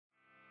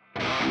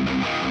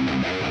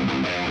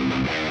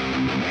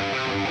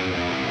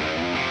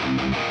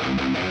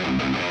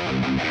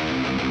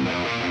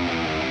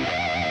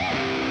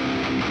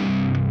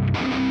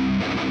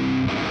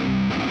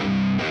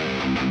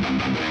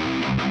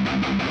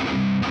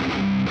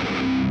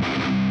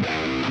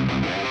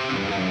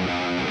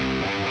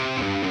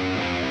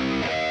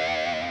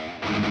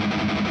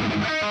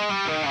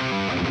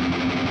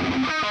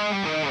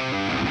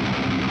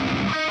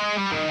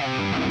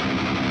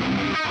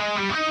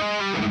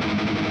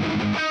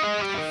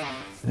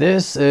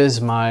This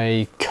is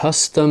my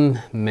custom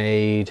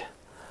made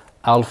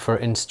Alpher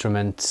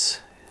Instruments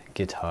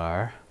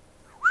guitar.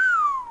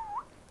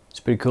 It's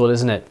pretty cool,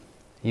 isn't it?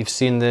 You've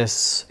seen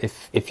this,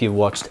 if you've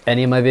watched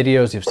any of my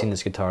videos, you've seen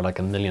this guitar like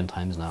a million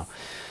times now.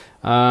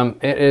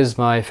 It is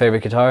my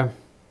favorite guitar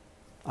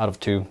out of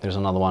two. There's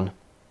another one.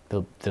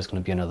 There's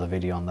going to be another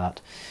video on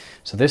that.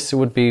 So this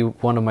would be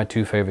one of my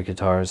two favorite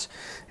guitars.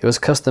 It was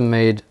custom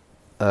made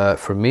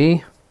for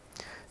me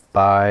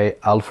by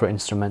Alpher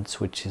Instruments,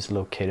 which is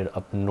located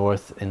up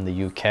north in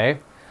the UK.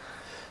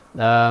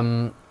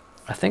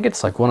 I think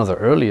it's like one of the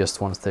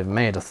earliest ones they've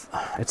made.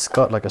 It's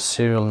got like a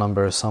serial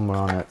number somewhere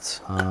on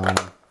it.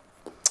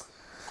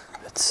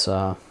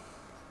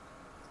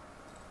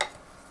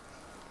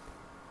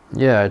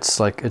 Yeah,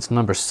 it's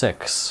number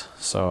 6.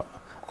 So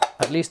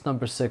at least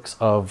number 6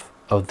 of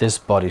this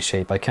body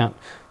shape. I can't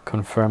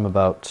confirm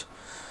about,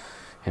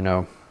 you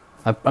know,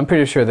 I'm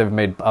pretty sure they've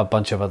made a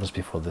bunch of others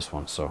before this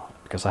one, so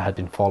because I had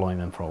been following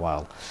them for a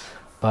while.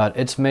 But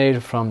it's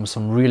made from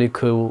some really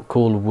cool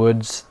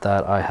woods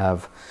that I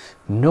have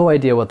no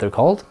idea what they're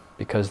called,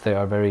 because they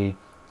are very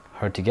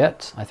hard to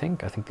get, I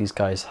think. I think these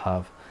guys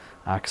have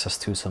access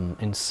to some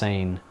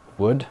insane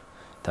wood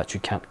that you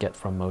can't get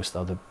from most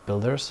other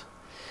builders.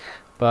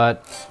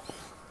 But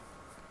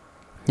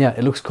yeah,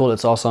 it looks cool,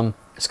 it's awesome.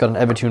 It's got an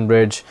evertune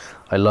bridge.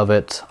 I love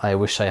it. I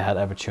wish I had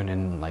evertune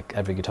in like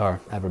every guitar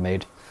ever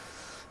made.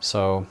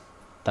 So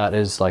that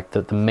is like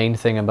the main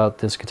thing about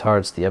this guitar.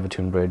 It's the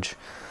evertune bridge.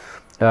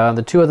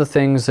 The two other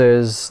things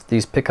is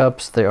these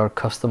pickups. They are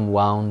custom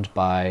wound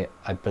by,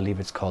 I believe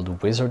it's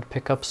called Wizard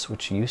pickups,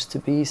 which used to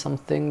be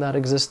something that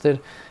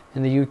existed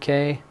in the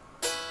UK,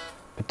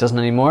 but doesn't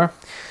anymore.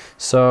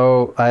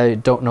 So I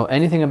don't know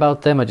anything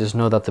about them. I just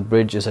know that the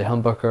bridge is a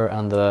humbucker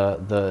and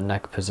the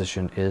neck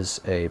position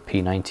is a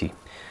P90.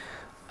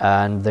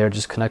 And they're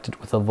just connected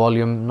with a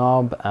volume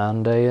knob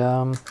and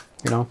a,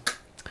 you know,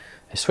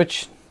 a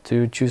switch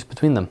to choose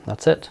between them.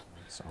 That's it.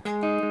 So.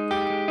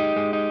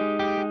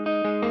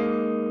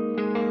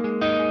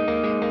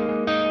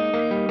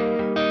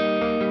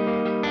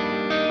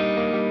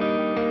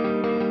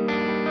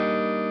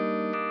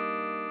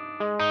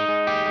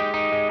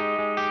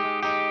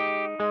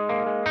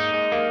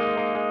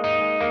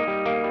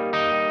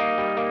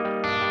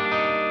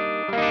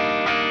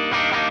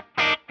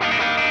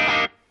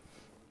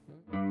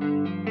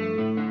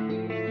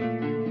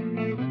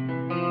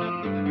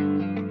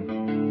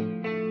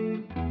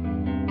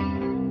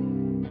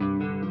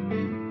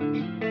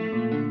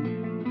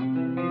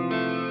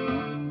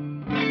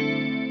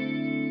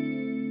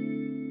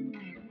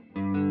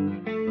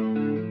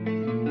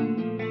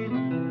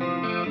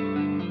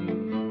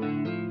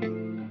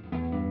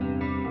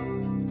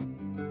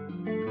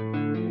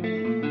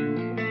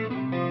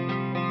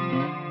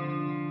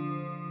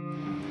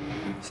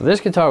 So this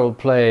guitar will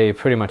play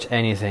pretty much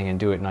anything and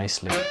do it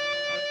nicely.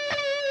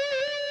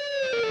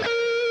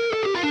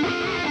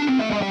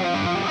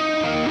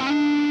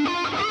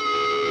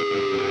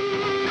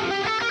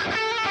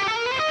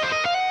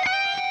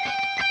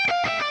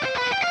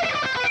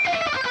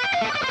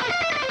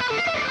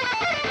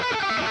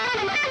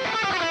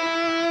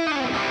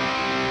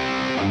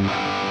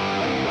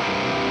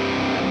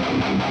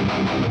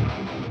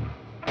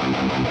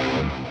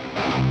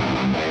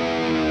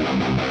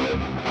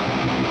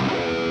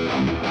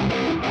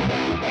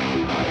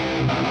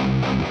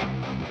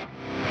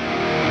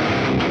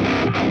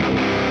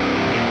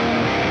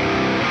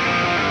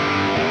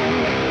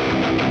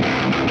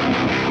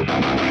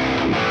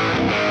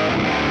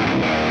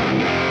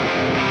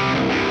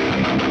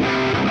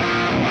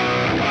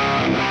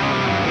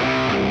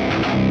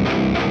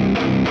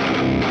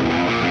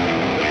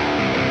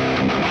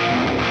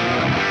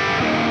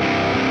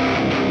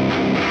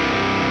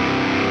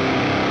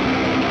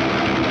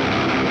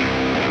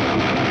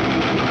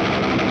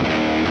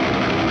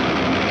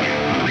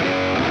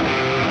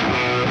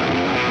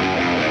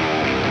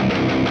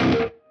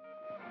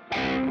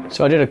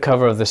 So I did a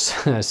cover of this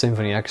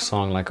Symphony X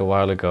song like a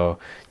while ago,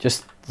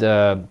 just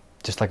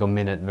like a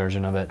minute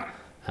version of it,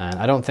 and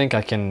I don't think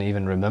I can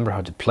even remember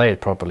how to play it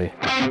properly.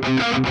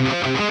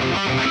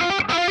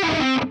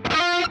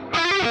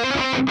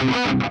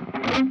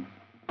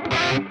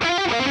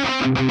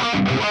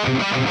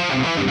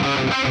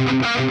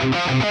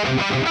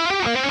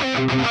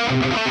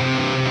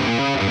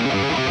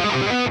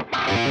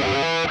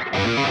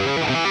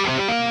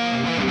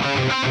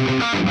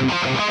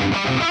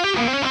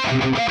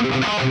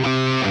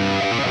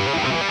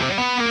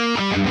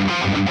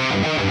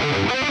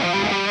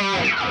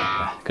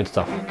 Good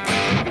stuff.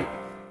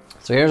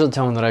 So So here's a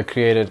tone that I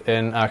created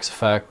in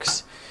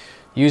XFX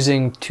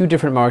using two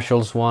different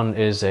Marshalls. One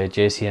is a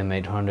JCM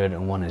 800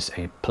 and one is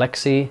a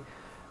Plexi,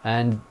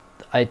 and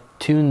I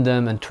tuned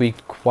them and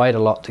tweaked quite a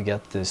lot to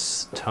get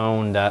this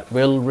tone that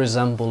will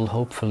resemble,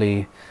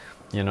 hopefully,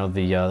 you know,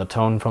 the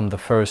tone from the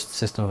first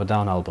System of a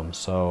Down album.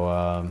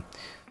 So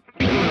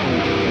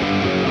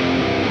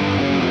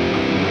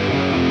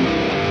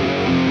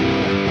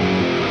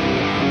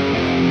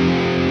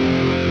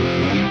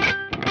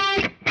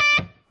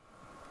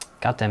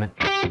God damn it.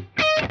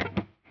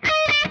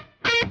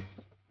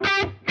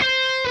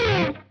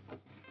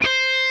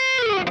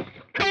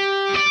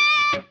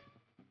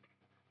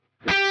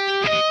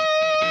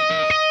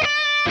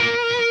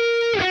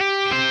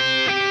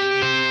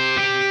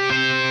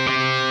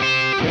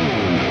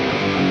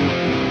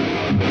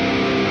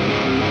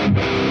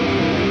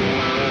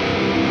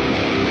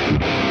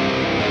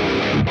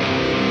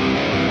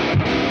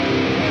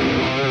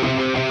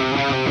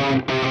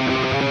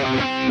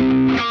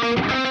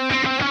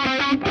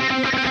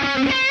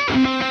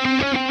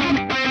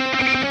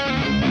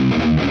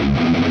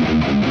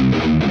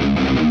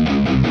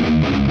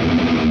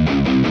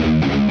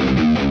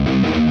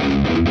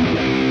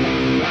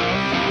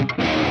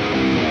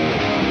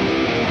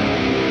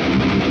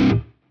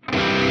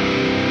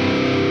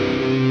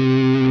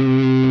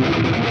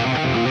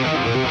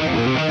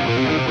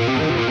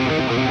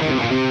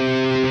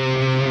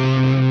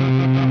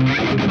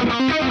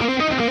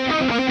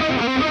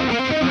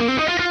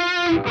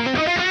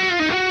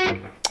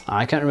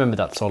 I can't remember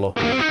that solo.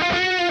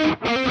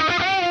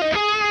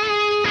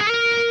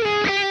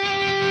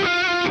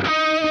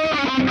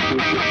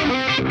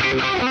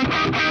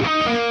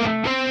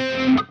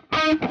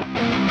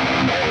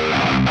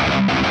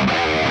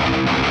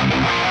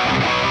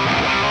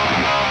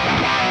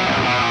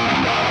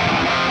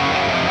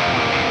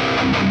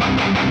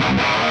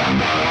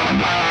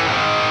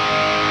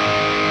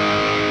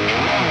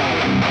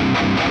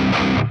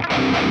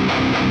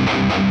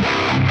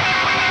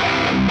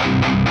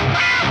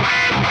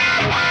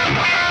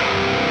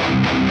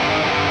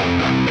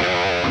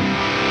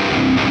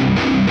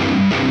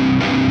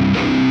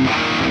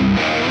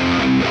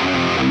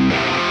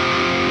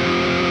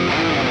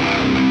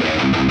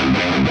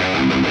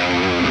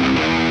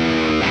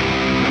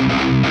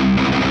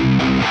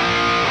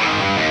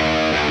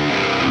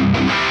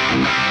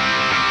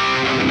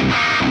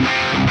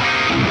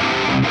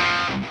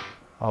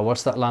 Oh,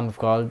 what's that Lamb of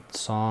God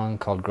song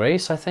called?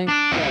 Grace, I think?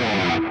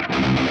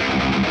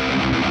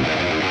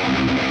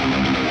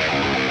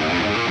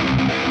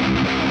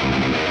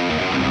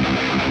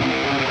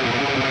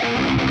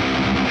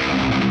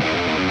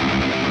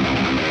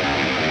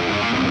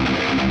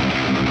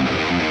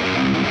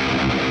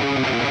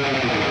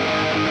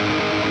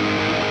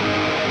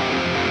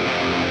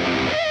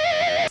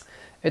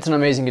 It's an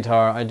amazing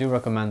guitar. I do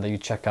recommend that you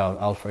check out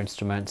Alpher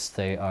Instruments.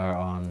 They are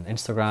on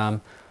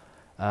Instagram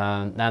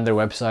and their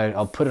website.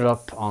 I'll put it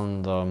up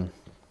on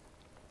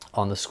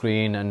the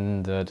screen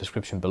and the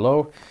description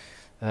below.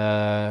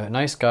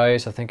 Nice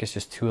guys. I think it's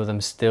just two of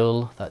them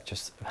still that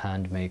just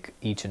hand make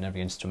each and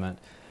every instrument.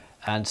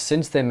 And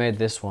since they made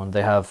this one,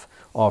 they have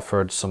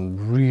offered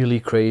some really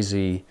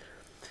crazy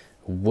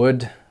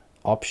wood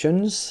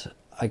options,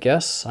 I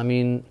guess. I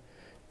mean,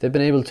 they've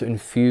been able to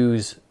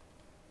infuse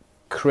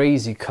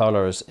crazy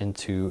colors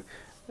into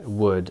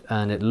wood,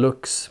 and it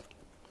looks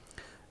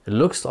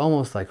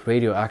almost like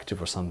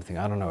radioactive or something.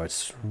 I don't know,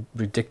 it's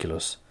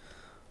ridiculous,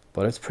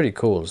 but it's pretty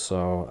cool.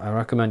 So I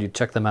recommend you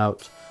check them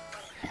out.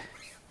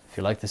 If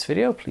you like this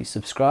video, please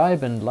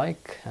subscribe and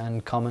like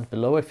and comment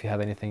below if you have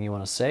anything you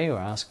want to say or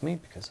ask me,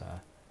 because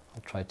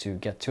I'll try to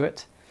get to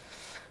it.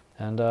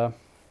 And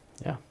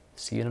yeah,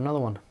 see you in another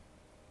one.